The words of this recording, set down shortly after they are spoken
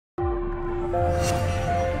Okay,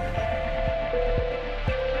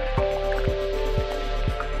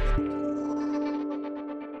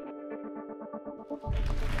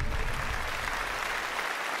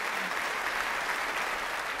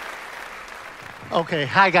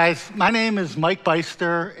 hi guys. My name is Mike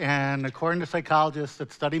Byster, and according to psychologists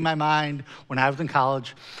that study my mind, when I was in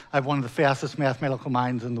college, I have one of the fastest mathematical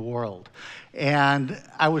minds in the world. And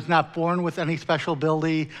I was not born with any special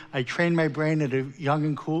ability. I trained my brain at a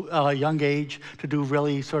young age to do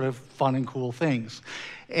really sort of fun and cool things.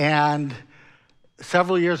 And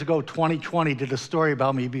several years ago, 2020 did a story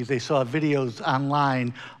about me because they saw videos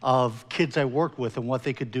online of kids I worked with and what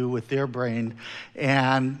they could do with their brain.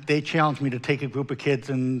 And they challenged me to take a group of kids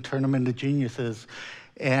and turn them into geniuses.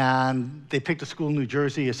 And they picked a school in New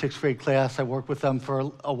Jersey, a 6th grade class. I worked with them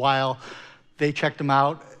for a while. They checked them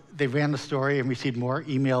out. They ran the story and received more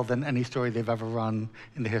email than any story they've ever run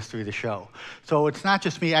in the history of the show. So it's not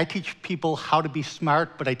just me. I teach people how to be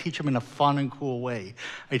smart, but I teach them in a fun and cool way.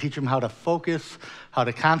 I teach them how to focus, how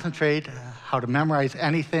to concentrate, how to memorize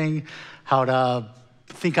anything, how to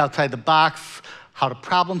think outside the box, how to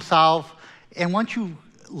problem solve. And once you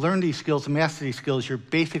learn these skills and master these skills, you're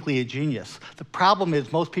basically a genius. The problem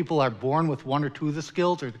is most people are born with 1 or 2 of the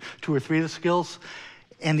skills, or 2 or 3 of the skills,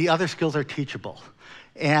 and the other skills are teachable.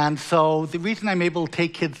 And so the reason I'm able to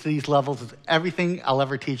take kids to these levels is everything I'll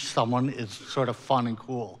ever teach someone is sort of fun and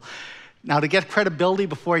cool. Now, to get credibility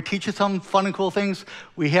before I teach you some fun and cool things,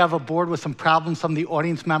 we have a board with some problems. Some of the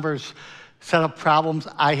audience members set up problems.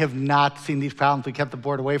 I have not seen these problems. We kept the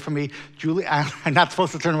board away from me. Julie, I'm not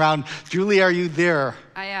supposed to turn around. Julie, are you there?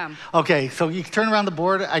 I am. Okay, so you can turn around the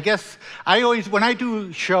board. I guess I always, when I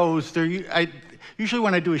do shows, usually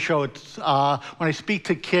when I do a show, it's when I speak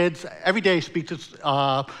to kids, every day I speak to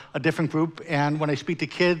a different group, and when I speak to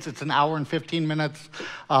kids, it's 1 hour and 15 minutes.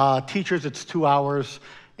 Teachers, it's 2 hours,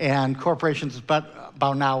 and corporations, it's about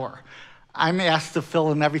 1 hour. I'm asked to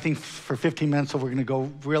fill in everything for 15 minutes, so we're gonna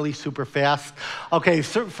go really super fast. Okay,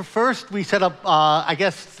 so for first, we set up, I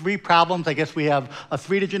guess, 3 problems. I guess we have a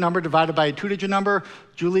 3-digit number divided by a 2-digit number.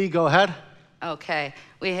 Julie, go ahead. Okay,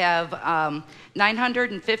 we have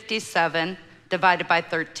 957 divided by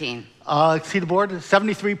 13. See the board?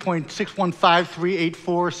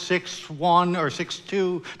 73.6153846 or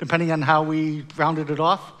 62, depending on how we rounded it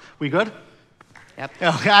off. We good? Yep.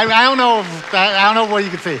 Okay, I don't know what you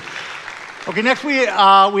can see. Okay, next we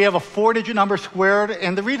have a 4-digit number squared,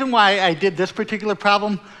 and the reason why I did this particular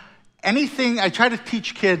problem, I try to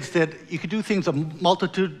teach kids that you could do things a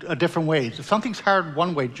multitude of different ways. If something's hard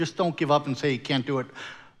one way, just don't give up and say you can't do it.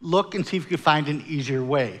 Look and see if you can find an easier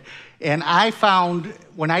way. And I found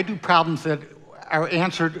when I do problems that are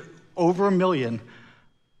answered over 1 million,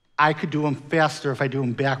 I could do them faster if I do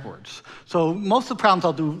them backwards. So most of the problems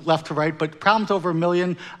I'll do left to right, but problems over 1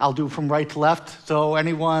 million, I'll do from right to left. So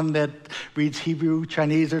anyone that reads Hebrew,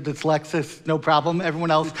 Chinese, or dyslexic, no problem. Everyone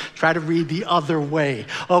else, try to read the other way.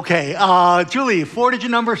 Okay, Julie, 4-digit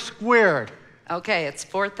number squared. Okay, it's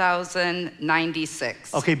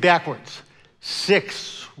 4,096. Okay, backwards.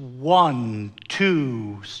 6, 1,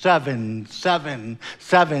 2, 7, 7,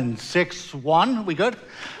 7, 6, 1. We good?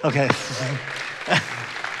 Okay.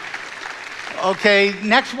 Okay,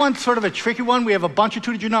 next one's sort of a tricky one. We have a bunch of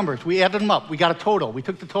 2-digit numbers. We added them up. We got a total. We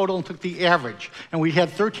took the total and took the average. And we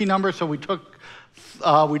had 13 numbers, so we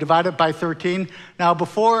divided by 13. Now,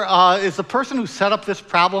 is the person who set up this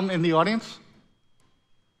problem in the audience?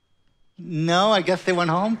 No, I guess they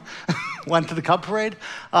went home. Went to the Cub Parade.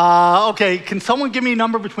 Okay, can someone give me a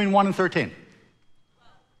number between 1 and 13?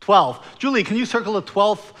 12. Julie, can you circle the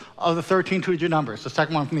 12th of the 13 2-digit numbers, the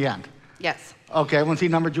second one from the end? Yes. Okay, everyone see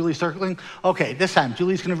number Julie's circling? Okay, this time,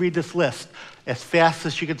 Julie's gonna read this list as fast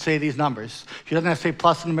as she could say these numbers. She doesn't have to say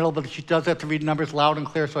plus in the middle, but she does have to read numbers loud and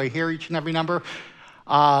clear so I hear each and every number.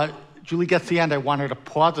 Julie gets to the end, I want her to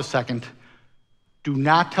pause a second. Do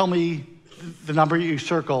not tell me the number you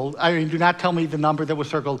circled. Do not tell me the number that was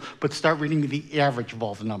circled, but start reading me the average of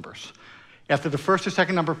all the numbers. After the first or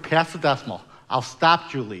second number past the decimal, I'll stop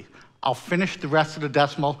Julie. I'll finish the rest of the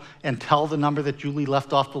decimal and tell the number that Julie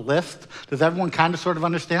left off the list. Does everyone kind of sort of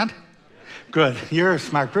understand? Good, you're a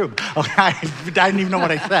smart group. Okay, I didn't even know what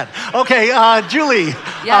I said. Okay, Julie,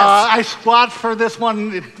 yes. I squat for this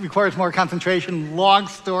one. It requires more concentration, long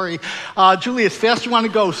story. Julie, as fast as you want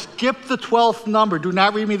to go, skip the 12th number. Do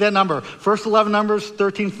not read me that number. First 11 numbers,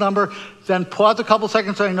 13th number, then pause a couple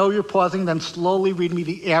seconds so I know you're pausing, then slowly read me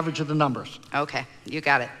the average of the numbers. Okay, you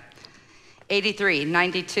got it. 83,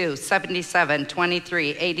 92, 77, 23,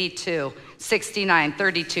 82, 69,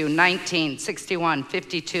 32, 19, 61,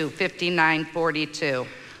 52, 59, 42.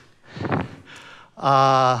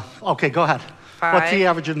 Okay, go ahead. 5. What's the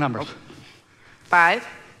average of the numbers? 5.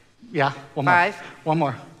 Yeah, one more. 5. One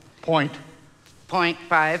more. Point.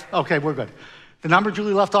 0.5. Okay, we're good. The number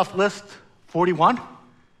Julie left off the list, 41?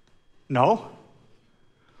 No?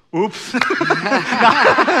 Oops.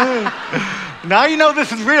 Now you know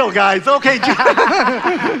this is real, guys. Okay,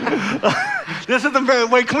 this isn't very,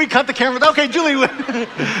 wait, can we cut the camera? Okay, Julie.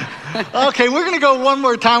 Okay, we're going to go one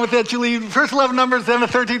more time with that, Julie. First 11 numbers, then the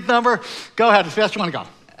 13th number. Go ahead, as fast as you want to go.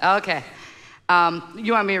 Okay.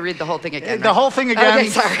 You want me to read the whole thing again? The right? whole thing again. Okay,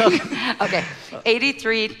 sorry. Okay.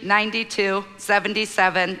 83, 92,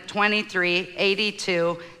 77, 23,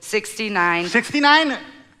 82, 69. 69?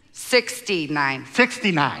 69.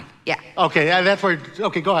 69. Yeah. Okay, that's where,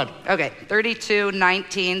 okay, go ahead. Okay. 32,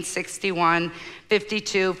 19, 61,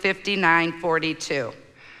 52, 59, 42.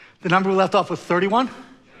 The number we left off was 31?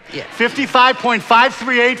 Yeah.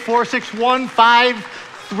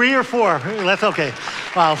 55.53846153 or 4. That's okay.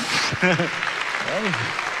 Wow.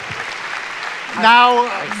 Now,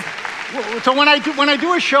 so when I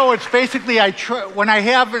do a show, it's basically when I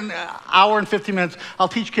have an hour and 50 minutes, I'll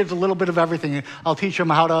teach kids a little bit of everything. I'll teach them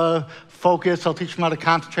how to focus. I'll teach them how to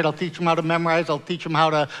concentrate. I'll teach them how to memorize. I'll teach them how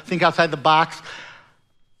to think outside the box.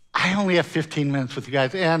 I only have 15 minutes with you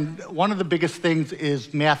guys, and one of the biggest things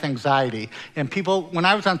is math anxiety. And people, when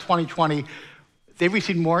I was on 2020, they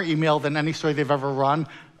received more email than any story they've ever run.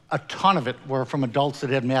 A ton of it were from adults that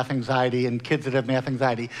had math anxiety and kids that have math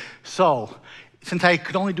anxiety. So, since I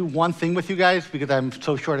could only do one thing with you guys because I'm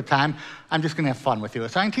so short of time, I'm just going to have fun with you.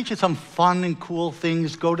 So I can teach you some fun and cool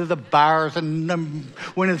things, go to the bars and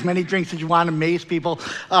win as many drinks as you want, amaze people.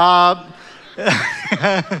 I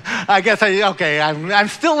guess I'm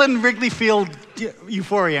still in Wrigley Field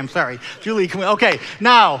euphoria, I'm sorry. Julie, okay,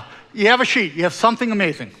 now, you have a sheet, you have something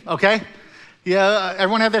amazing, okay? Yeah,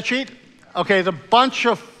 everyone have that sheet? Okay, there's a bunch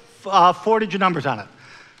of 4-digit numbers on it.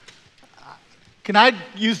 Can I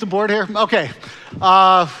use the board here? Okay. Do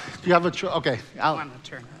you have a, okay. I want to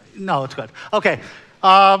turn. No, it's good. Okay.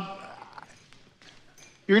 You're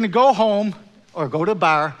going to go home or go to a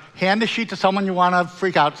bar, hand the sheet to someone you want to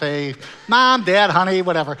freak out, say, Mom, Dad, honey,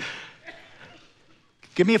 whatever.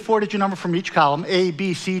 Give me a 4-digit number from each column, A,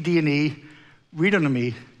 B, C, D, and E. Read them to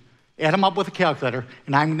me. Add them up with a calculator,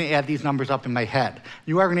 and I'm going to add these numbers up in my head.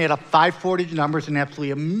 You are going to add up 5 4-digit numbers and absolutely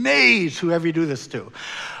amaze whoever you do this to.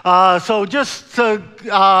 So just if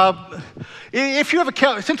you have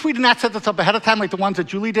a since we did not set this up ahead of time like the ones that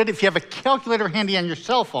Julie did, if you have a calculator handy on your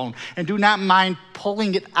cell phone and do not mind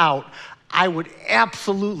pulling it out, I would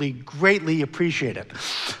absolutely greatly appreciate it.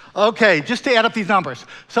 Okay, just to add up these numbers.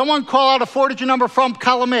 Someone call out a 4-digit number from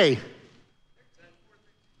column A.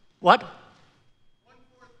 What?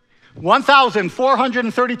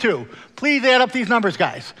 1,432. Please add up these numbers,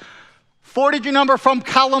 guys. 4-digit number from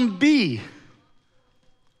column B.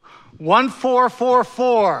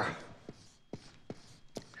 1444.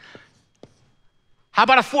 How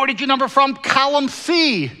about a 4-digit number from column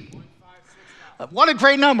C? What a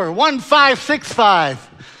great number, 1565.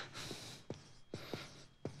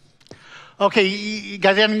 Okay, you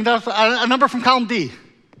guys have a number from column D?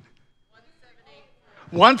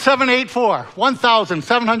 1784,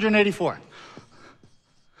 1,784.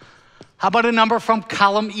 How about a number from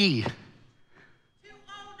column E?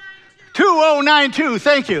 2092,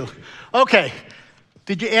 thank you. Okay,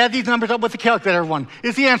 did you add these numbers up with the calculator, everyone?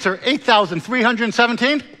 Is the answer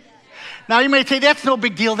 8,317? Now you may say, that's no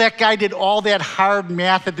big deal. That guy did all that hard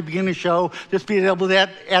math at the beginning of the show. Just being able to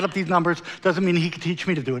add up these numbers doesn't mean he can teach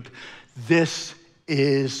me to do it. This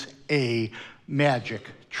is a magic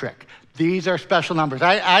trick. These are special numbers.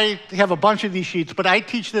 I have a bunch of these sheets, but I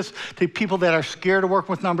teach this to people that are scared to work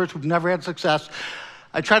with numbers, who've never had success.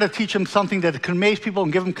 I try to teach them something that can amaze people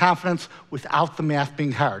and give them confidence without the math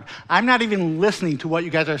being hard. I'm not even listening to what you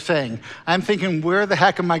guys are saying. I'm thinking, where the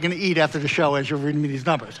heck am I going to eat after the show as you're reading me these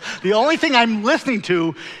numbers? The only thing I'm listening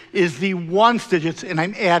to is the ones digits, and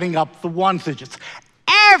I'm adding up the ones digits.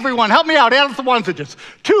 Everyone, help me out. Add up the ones digits.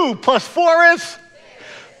 2 plus 4 is? 6.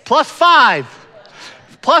 Plus 5.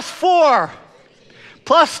 Plus 4.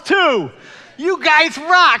 Plus 2. You guys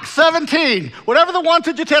rock, 17. Whatever the one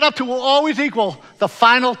digits add up to will always equal the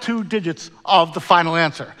final 2 digits of the final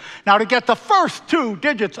answer. Now, to get the first 2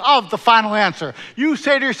 digits of the final answer, you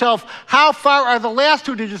say to yourself, how far are the last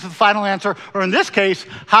 2 digits of the final answer? Or in this case,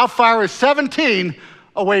 how far is 17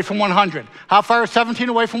 away from 100? How far is 17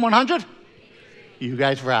 away from 100? You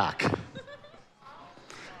guys rock.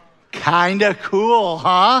 Kinda cool,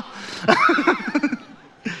 huh?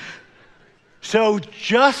 So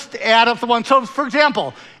just add up the ones. So for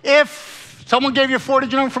example, if someone gave you a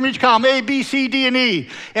 4-digit number from each column, A, B, C, D, and E,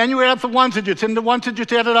 and you add up the one digits, and the one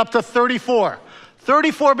digits added up to 34.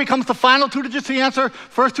 34 becomes the final two digits of the answer.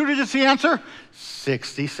 First two digits of the answer,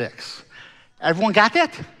 66. Everyone got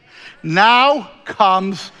that? Now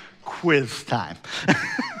comes quiz time.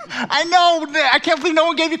 I know, I can't believe no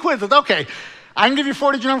one gave you quizzes. Okay, I'm gonna give you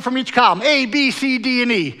 4-digit number from each column, A, B, C, D,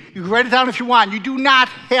 and E. You can write it down if you want. You do not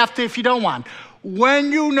have to if you don't want.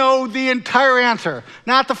 When you know the entire answer,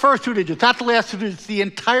 not the first two digits, not the last two digits, the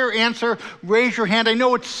entire answer, raise your hand. I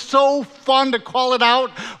know it's so fun to call it out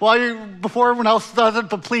before everyone else does it,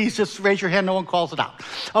 but please just raise your hand, no one calls it out.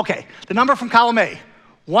 Okay, the number from column A,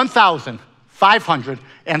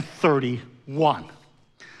 1,531.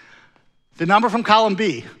 The number from column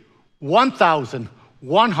B,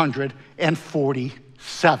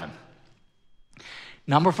 1,147.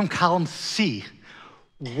 Number from column C,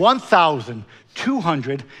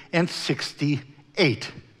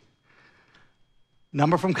 1,268.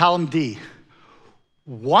 Number from column D,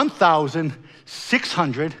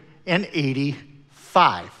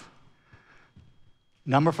 1,685.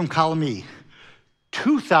 Number from column E,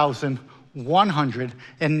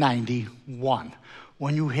 2,191.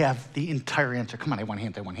 When you have the entire answer. Come on, I want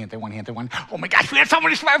hand. Oh my gosh, we have so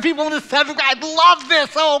many smart people in this session. I love this.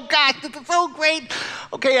 Oh gosh, this is so great.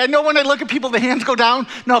 Okay, I know when I look at people, the hands go down.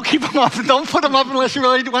 No, keep them up. Don't put them up unless you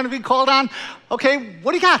really want to be called on. Okay,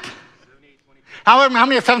 what do you got? How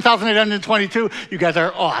many have 7,822? You guys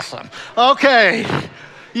are awesome. Okay,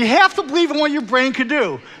 you have to believe in what your brain could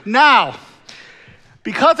do. Now,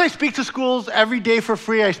 because I speak to schools every day for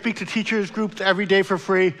free, I speak to teachers groups every day for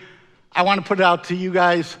free, I want to put it out to you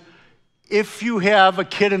guys. If you have a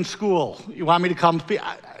kid in school, you want me to come speak,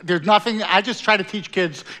 there's nothing, I just try to teach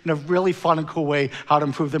kids in a really fun and cool way how to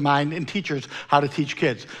improve their mind, and teachers how to teach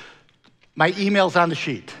kids. My email's on the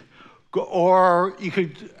sheet. Or you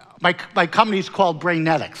could, my company's called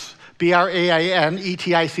Brainetics,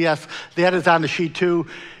 Brainetics, that is on the sheet too.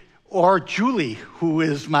 Or Julie, who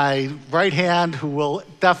is my right hand, who will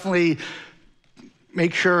definitely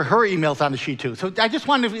make sure her email's on the sheet too. So I just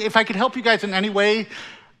wanted, if I could help you guys in any way,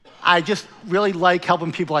 I just really like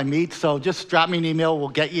helping people I meet, so just drop me an email, we'll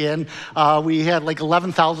get you in. We had like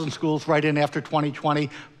 11,000 schools write in after 2020,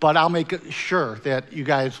 but I'll make sure that you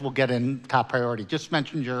guys will get in top priority. Just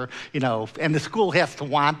mention your, and the school has to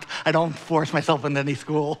want. I don't force myself into any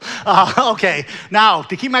school. Okay, now,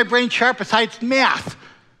 to keep my brain sharp besides math,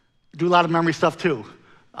 do a lot of memory stuff too.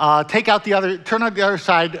 Turn on the other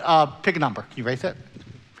side, pick a number. Can you raise that?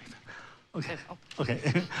 Okay.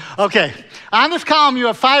 Okay. On this column, you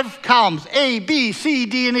have 5 columns, A, B, C,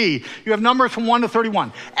 D, and E. You have numbers from 1 to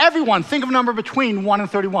 31. Everyone, think of a number between 1 and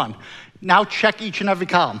 31. Now check each and every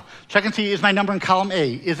column. Check and see, is my number in column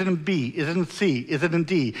A? Is it in B? Is it in C? Is it in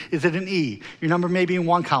D? Is it in E? Your number may be in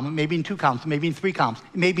 1 column, it may be in 2 columns, it may be in 3 columns,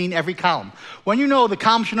 it may be in every column. When you know the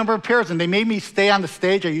columns your number appears in, they made me stay on the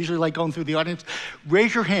stage, I usually like going through the audience.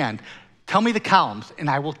 Raise your hand, tell me the columns, and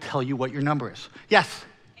I will tell you what your number is. Yes?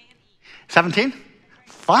 17?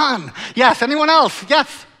 Fun. Yes, anyone else?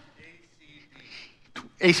 Yes?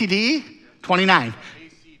 ACD? 29.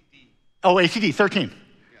 Oh, ACD, 13.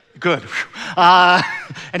 Good.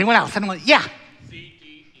 Anyone else? Anyone? Yeah.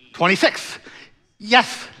 26.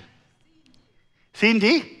 Yes. C and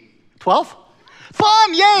D? 12?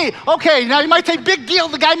 Fun, yay! Okay, now you might say, big deal,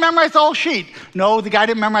 the guy memorized the whole sheet. No, the guy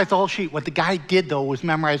didn't memorize the whole sheet. What the guy did, though, was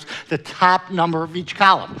memorize the top number of each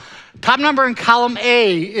column. Top number in column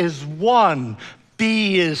A is 1,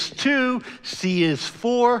 B is 2, C is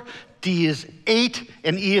 4, D is 8,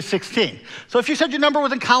 and E is 16. So if you said your number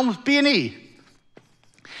was in columns B and E,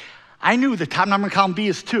 I knew the top number in column B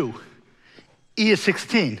is 2. E is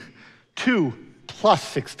 16. 2 plus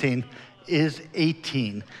 16 is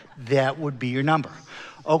 18. That would be your number.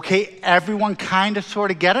 Okay, everyone kind of sort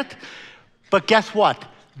of get it? But guess what?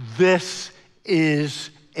 This is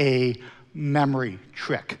a memory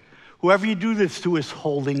trick. Whoever you do this to is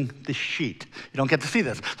holding the sheet. You don't get to see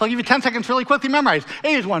this. So I'll give you 10 seconds really quickly memorize.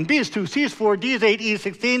 A is 1, B is 2, C is 4, D is 8, E is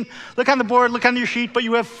 16. Look on the board, look on your sheet, but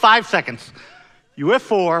you have 5 seconds. You have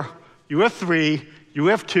 4, you have 3, you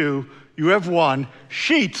have 2, you have 1.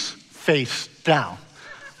 Sheets face down.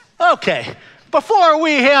 Okay, before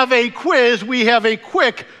we have a quiz, we have a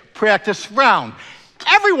quick practice round.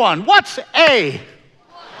 Everyone, what's A? 1,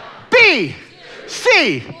 B, 2,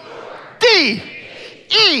 C, 4, D,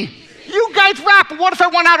 E. You guys rock, but what if I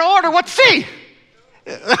went out of order? What's C?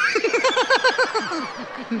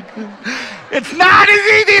 It's not as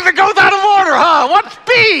easy if it goes out of order, huh? What's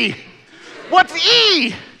B? What's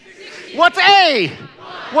E? What's A?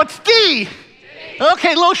 What's D?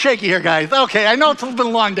 Okay, a little shaky here, guys. Okay, I know it's been a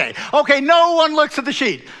long day. Okay, no one looks at the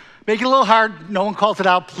sheet. Make it a little hard. No one calls it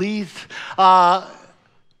out, please. I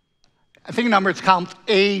I think numbers count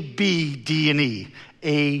A, B, D, and E.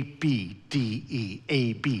 A, B, D, E,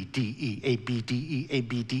 A, B, D, E, A, B, D, E, A,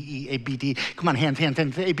 B, D, E, A, B, D. Come on, hands, hands,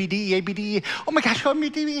 hands. A, B, D, E, A, B, D, E. Oh my gosh, A, B,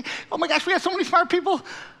 D, E. Oh my gosh, we have so many smart people.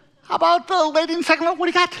 How about the lady in the second row? What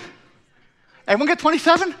do you got? Everyone get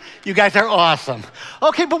 27? You guys are awesome.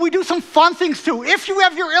 Okay, but we do some fun things too. If you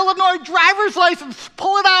have your Illinois driver's license,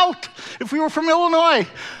 pull it out. If we were from Illinois,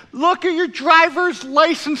 look at your driver's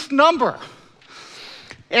license number.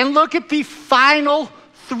 And look at the final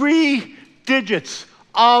 3 digits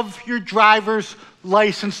of your driver's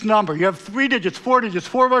license number. You have 3 digits, 4 digits,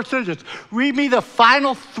 4 more digits. Read me the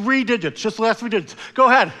final 3 digits, just the last 3 digits. Go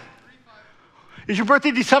ahead. Is your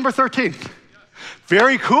birthday December 13th? Yes.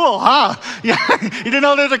 Very cool, huh? Yeah, you didn't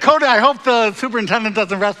know there's a code. I hope the superintendent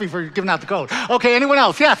doesn't arrest me for giving out the code. Okay, anyone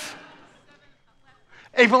else? Yes?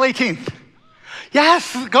 April 18th.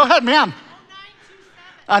 Yes, go ahead, ma'am.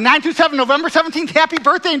 927, November 17th. Happy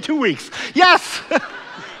birthday in 2 weeks. Yes.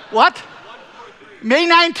 What? May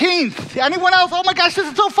 19th. Anyone else? Oh my gosh, this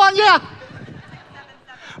is so fun. Yeah.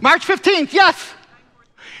 March 15th. Yes.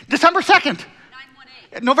 December 2nd.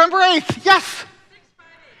 November 8th. Yes.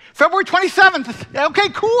 February 27th. Okay,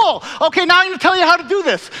 cool. Okay, now I'm going to tell you how to do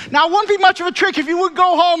this. Now, it wouldn't be much of a trick if you would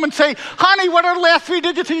go home and say, honey, what are the last 3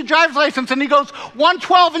 digits of your driver's license? And he goes,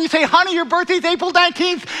 112. And you say, honey, your birthday's April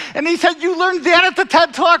 19th. And he said, you learned that at the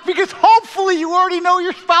TED Talk because hopefully you already know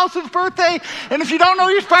your spouse's birthday. And if you don't know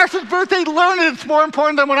your spouse's birthday, learn it. It's more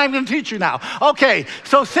important than what I'm going to teach you now. Okay,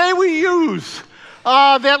 so say we use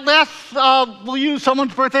we'll use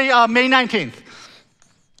someone's birthday, May 19th.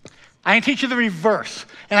 I'm going to teach you the reverse.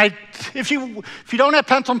 And if you don't have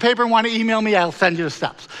pencil and paper and want to email me, I'll send you the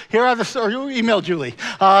steps. Here are or you email Julie.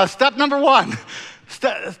 Step number 1,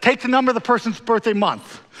 take the number of the person's birthday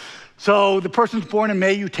month. So the person's born in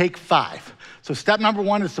May, you take 5. So step number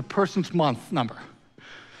 1 is the person's month number.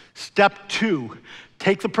 Step 2,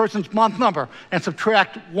 take the person's month number and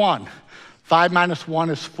subtract 1. 5 minus 1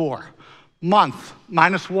 is 4. Month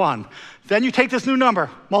minus 1. Then you take this new number,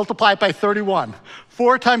 multiply it by 31.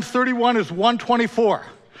 4 times 31 is 124.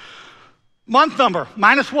 Month number,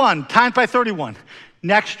 minus 1, times by 31.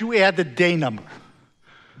 Next, you add the day number.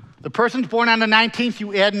 The person's born on the 19th,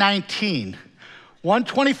 you add 19.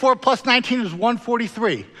 124 plus 19 is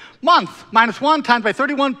 143. Month, minus 1, times by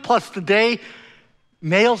 31, plus the day.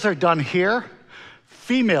 Males are done here.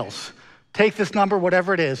 Females, take this number,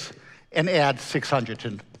 whatever it is, and add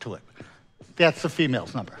 600 to it. That's the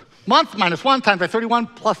female's number. Month minus 1 times by 31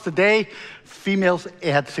 plus the day. Females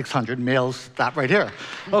add 600. Males stop right here.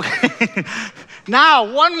 Okay.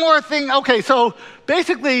 Now, one more thing. Okay, so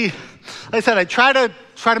basically, like I said, I try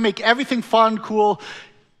to make everything fun, cool.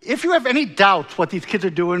 If you have any doubts what these kids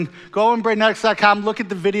are doing, go on Brainetics.com, look at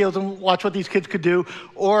the videos and watch what these kids could do,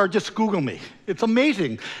 or just Google me. It's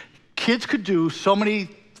amazing. Kids could do so many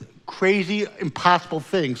crazy, impossible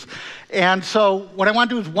things. And so what I want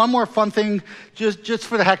to do is one more fun thing, just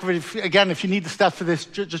for the heck of it. Again, if you need the steps for this,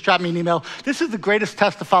 just drop me an email. This is the greatest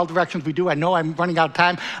test to follow directions we do. I know I'm running out of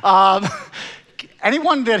time.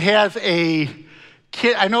 Anyone that has a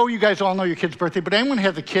kid, I know you guys all know your kid's birthday, but anyone who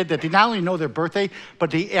has a kid that they not only know their birthday, but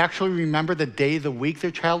they actually remember the day of the week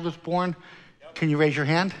their child was born, can you raise your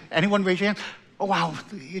hand? Anyone raise your hand? Oh, wow.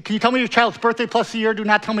 Can you tell me your child's birthday plus the year? Do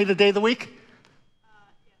not tell me the day of the week.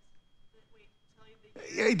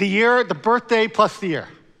 The year, the birthday plus the year.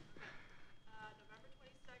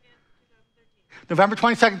 November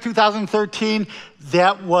 22nd, 2013.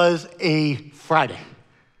 That was a Friday.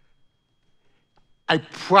 I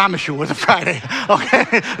promise you it was a Friday. Okay?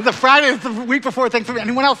 The Friday is the week before Thanksgiving.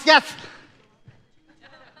 Anyone else? Yes?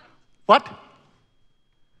 What?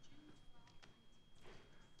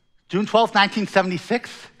 June 12th,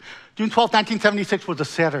 1976? June 12th, 1976 was a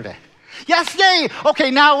Saturday. Yes, yay!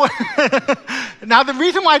 Okay, now, now the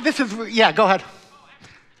reason why this is, yeah, go ahead. Oh,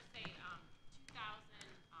 actually, I was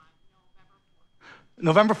going to say 2000,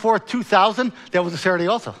 November 4th, 2000, that was a Saturday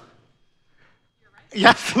also. You're right.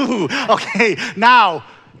 Yes, ooh, okay. Now,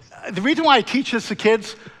 the reason why I teach this to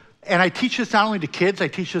kids, and I teach this not only to kids, I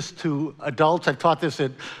teach this to adults. I've taught this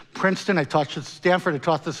at Princeton, I taught this at Stanford, I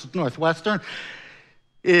taught this at Northwestern,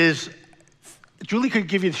 is Julie could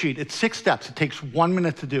give you the sheet. It's 6 steps. It takes 1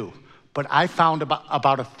 minute to do. But I found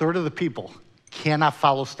about a third of the people cannot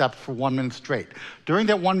follow steps for 1 minute straight. During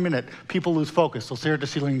that 1 minute, people lose focus. They'll stare at the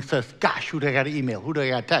ceiling and say, gosh, who do I got to email? Who do I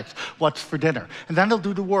got to text? What's for dinner? And then they'll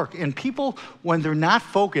do the work. And people, when they're not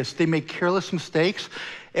focused, they make careless mistakes.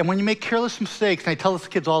 And when you make careless mistakes, and I tell this to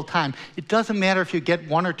kids all the time, it doesn't matter if you get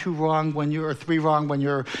 1 or 2 wrong or 3 wrong when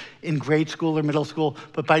you're in grade school or middle school,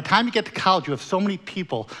 but by the time you get to college, you have so many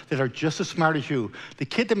people that are just as smart as you. The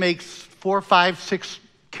kid that makes 4, 5, 6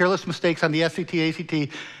 careless mistakes on the SAT,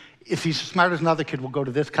 ACT, if he's as smart as another kid, will go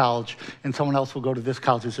to this college, and someone else will go to this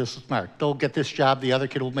college who's just as smart. They'll get this job, the other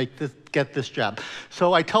kid will get this job.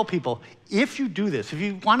 So I tell people, if you do this, if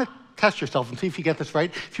you want to test yourself and see if you get this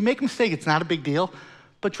right, if you make a mistake, it's not a big deal,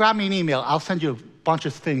 but drop me an email. I'll send you a bunch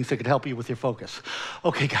of things that could help you with your focus.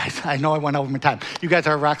 Okay, guys, I know I went over my time. You guys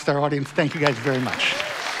are a rock star audience. Thank you guys very much.